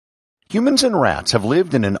Humans and rats have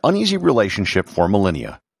lived in an uneasy relationship for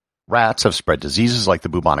millennia. Rats have spread diseases like the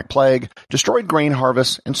bubonic plague, destroyed grain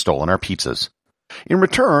harvests, and stolen our pizzas. In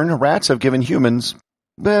return, rats have given humans,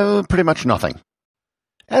 pretty much nothing.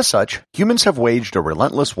 As such, humans have waged a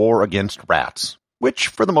relentless war against rats, which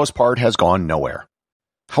for the most part has gone nowhere.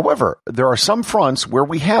 However, there are some fronts where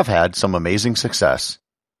we have had some amazing success.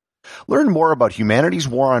 Learn more about humanity's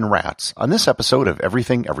war on rats on this episode of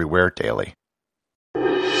Everything Everywhere Daily.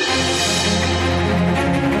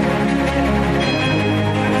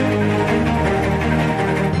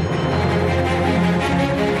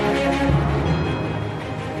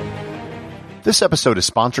 This episode is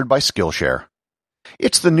sponsored by Skillshare.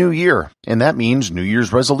 It's the new year, and that means New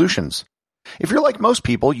Year's resolutions. If you're like most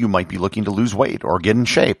people, you might be looking to lose weight or get in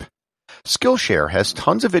shape. Skillshare has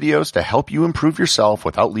tons of videos to help you improve yourself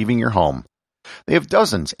without leaving your home. They have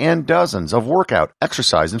dozens and dozens of workout,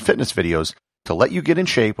 exercise, and fitness videos to let you get in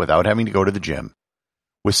shape without having to go to the gym.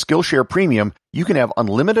 With Skillshare Premium, you can have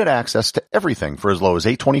unlimited access to everything for as low as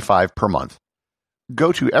 $8.25 per month.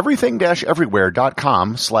 Go to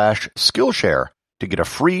everything-everywhere.com/Skillshare to get a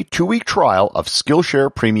free 2-week trial of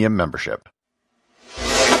Skillshare Premium membership.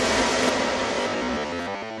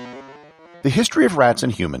 The history of rats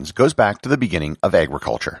and humans goes back to the beginning of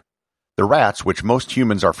agriculture. The rats, which most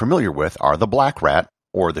humans are familiar with, are the black rat,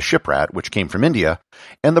 or the ship rat, which came from India,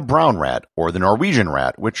 and the brown rat, or the Norwegian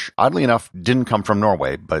rat, which oddly enough didn't come from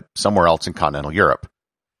Norway, but somewhere else in continental Europe.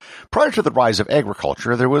 Prior to the rise of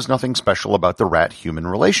agriculture, there was nothing special about the rat-human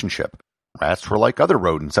relationship. Rats were like other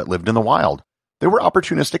rodents that lived in the wild. They were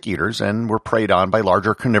opportunistic eaters and were preyed on by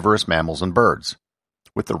larger carnivorous mammals and birds.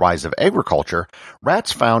 With the rise of agriculture,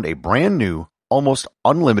 rats found a brand new, almost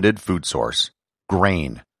unlimited food source: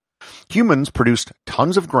 grain. Humans produced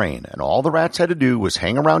tons of grain, and all the rats had to do was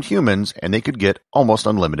hang around humans and they could get almost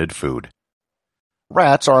unlimited food.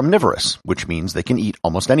 Rats are omnivorous, which means they can eat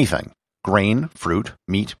almost anything. Grain, fruit,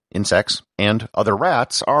 meat, insects, and other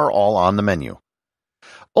rats are all on the menu.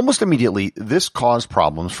 Almost immediately, this caused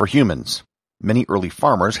problems for humans. Many early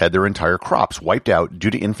farmers had their entire crops wiped out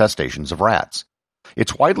due to infestations of rats.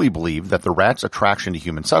 It's widely believed that the rats' attraction to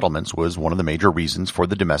human settlements was one of the major reasons for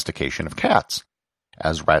the domestication of cats.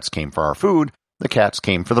 As rats came for our food, the cats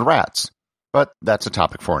came for the rats. But that's a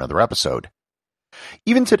topic for another episode.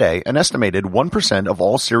 Even today, an estimated 1% of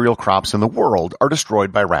all cereal crops in the world are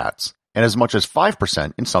destroyed by rats, and as much as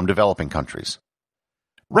 5% in some developing countries.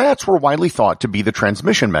 Rats were widely thought to be the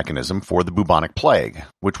transmission mechanism for the bubonic plague,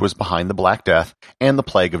 which was behind the Black Death and the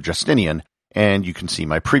plague of Justinian, and you can see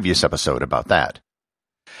my previous episode about that.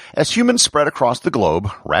 As humans spread across the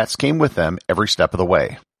globe, rats came with them every step of the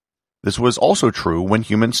way. This was also true when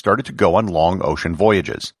humans started to go on long ocean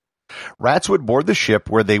voyages. Rats would board the ship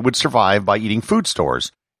where they would survive by eating food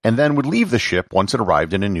stores, and then would leave the ship once it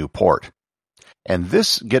arrived in a new port. And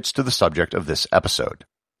this gets to the subject of this episode.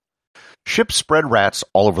 Ships spread rats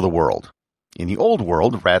all over the world. In the old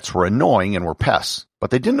world, rats were annoying and were pests, but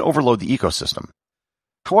they didn't overload the ecosystem.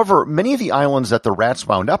 However, many of the islands that the rats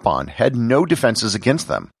wound up on had no defenses against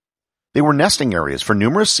them. They were nesting areas for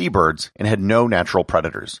numerous seabirds and had no natural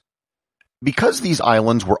predators. Because these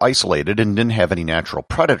islands were isolated and didn't have any natural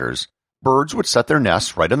predators, birds would set their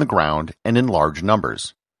nests right on the ground and in large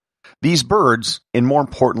numbers. These birds, and more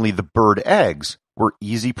importantly the bird eggs, were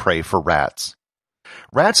easy prey for rats.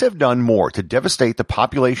 Rats have done more to devastate the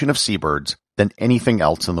population of seabirds than anything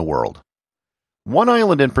else in the world. One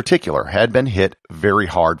island in particular had been hit very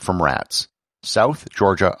hard from rats: South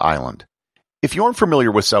Georgia Island. If you aren't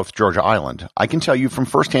familiar with South Georgia Island, I can tell you from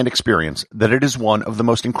first-hand experience that it is one of the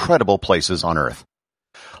most incredible places on Earth.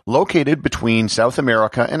 Located between South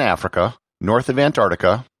America and Africa, north of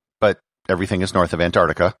Antarctica, but everything is north of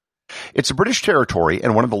Antarctica, it's a British territory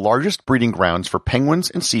and one of the largest breeding grounds for penguins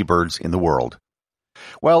and seabirds in the world.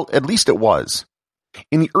 Well, at least it was.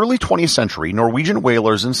 In the early 20th century, Norwegian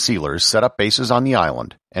whalers and sealers set up bases on the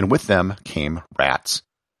island, and with them came rats.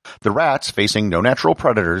 The rats, facing no natural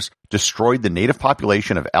predators, destroyed the native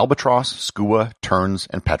population of albatross, skua, terns,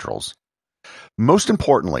 and petrels. Most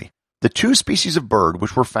importantly, the two species of bird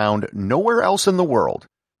which were found nowhere else in the world,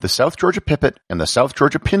 the South Georgia pipit and the South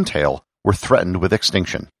Georgia pintail, were threatened with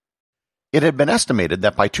extinction. It had been estimated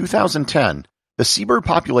that by 2010, the seabird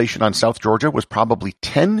population on South Georgia was probably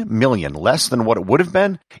 10 million less than what it would have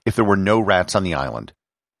been if there were no rats on the island.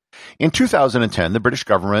 In 2010, the British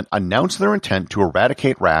government announced their intent to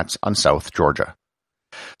eradicate rats on South Georgia.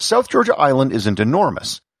 South Georgia Island isn't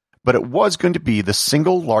enormous, but it was going to be the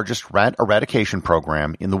single largest rat eradication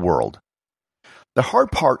program in the world. The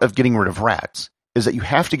hard part of getting rid of rats is that you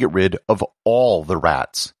have to get rid of all the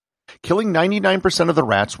rats. Killing 99% of the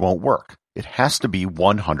rats won't work. It has to be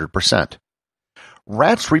 100%.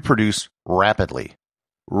 Rats reproduce rapidly,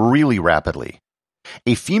 really rapidly.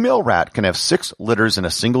 A female rat can have 6 litters in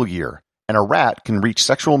a single year, and a rat can reach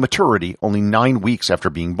sexual maturity only 9 weeks after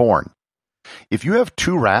being born. If you have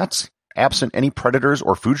 2 rats, absent any predators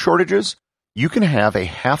or food shortages, you can have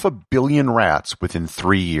 500 million rats within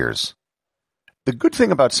 3 years. The good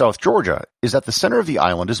thing about South Georgia is that the center of the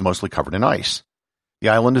island is mostly covered in ice. The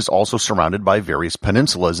island is also surrounded by various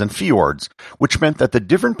peninsulas and fjords, which meant that the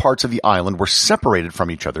different parts of the island were separated from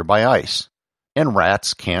each other by ice, and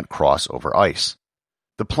rats can't cross over ice.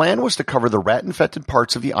 The plan was to cover the rat-infected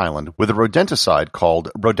parts of the island with a rodenticide called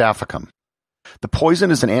rodaficum. The poison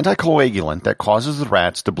is an anticoagulant that causes the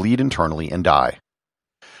rats to bleed internally and die.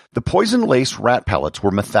 The poison-laced rat pellets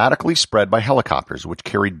were methodically spread by helicopters, which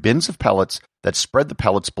carried bins of pellets that spread the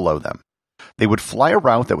pellets below them. They would fly a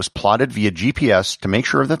route that was plotted via GPS to make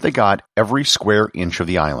sure that they got every square inch of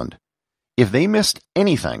the island. If they missed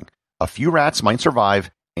anything, a few rats might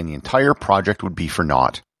survive, and the entire project would be for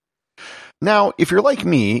naught. Now, if you're like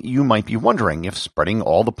me, you might be wondering if spreading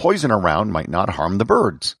all the poison around might not harm the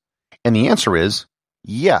birds. And the answer is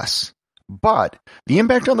yes. But the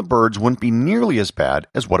impact on the birds wouldn't be nearly as bad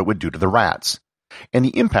as what it would do to the rats, and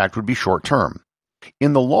the impact would be short-term.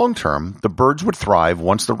 In the long term, the birds would thrive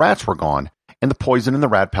once the rats were gone, and the poison in the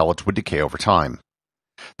rat pellets would decay over time.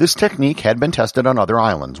 This technique had been tested on other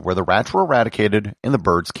islands where the rats were eradicated and the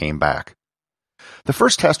birds came back. The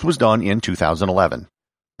first test was done in 2011.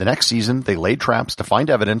 The next season, they laid traps to find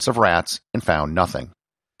evidence of rats and found nothing.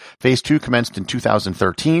 Phase 2 commenced in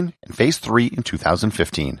 2013 and Phase 3 in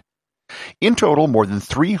 2015. In total, more than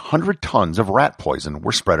 300 tons of rat poison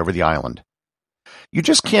were spread over the island. You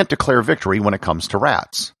just can't declare victory when it comes to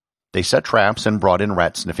rats. They set traps and brought in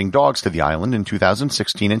rat-sniffing dogs to the island in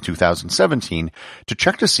 2016 and 2017 to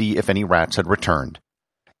check to see if any rats had returned.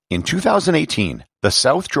 In 2018, the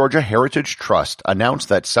South Georgia Heritage Trust announced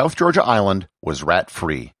that South Georgia Island was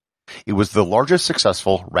rat-free. It was the largest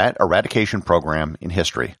successful rat eradication program in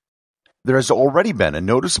history. There has already been a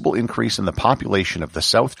noticeable increase in the population of the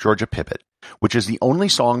South Georgia pipit, which is the only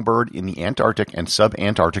songbird in the Antarctic and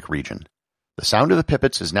subantarctic region. The sound of the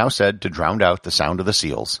pipits is now said to drown out the sound of the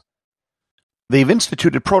seals. They've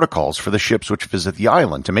instituted protocols for the ships which visit the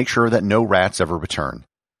island to make sure that no rats ever return.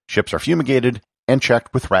 Ships are fumigated and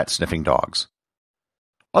checked with rat-sniffing dogs.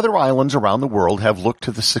 Other islands around the world have looked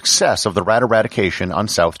to the success of the rat eradication on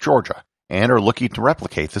South Georgia and are looking to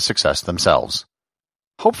replicate the success themselves.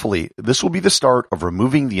 Hopefully, this will be the start of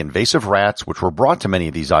removing the invasive rats which were brought to many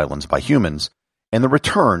of these islands by humans, and the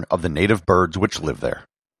return of the native birds which live there.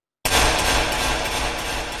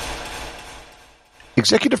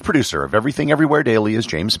 Executive producer of Everything Everywhere Daily is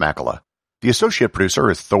James Makkyla. The associate producer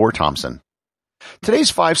is Thor Thomsen.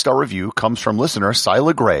 Today's 5-star review comes from listener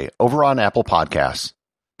Sila Gray over on Apple Podcasts.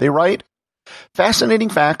 They write, "Fascinating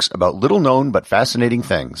facts about little-known but fascinating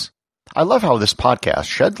things. I love how this podcast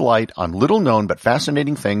sheds light on little-known but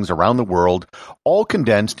fascinating things around the world, all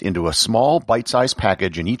condensed into a small, bite-sized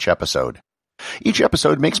package in each episode. Each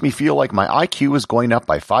episode makes me feel like my IQ is going up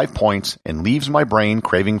by 5 points and leaves my brain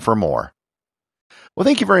craving for more." Well,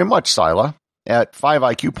 thank you very much, Sila. At 5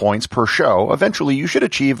 IQ points per show, eventually you should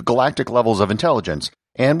achieve galactic levels of intelligence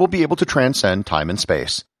and will be able to transcend time and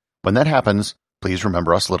space. When that happens, please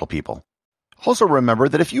remember us little people. Also remember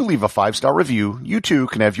that if you leave a 5-star review, you too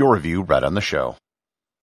can have your review read on the show.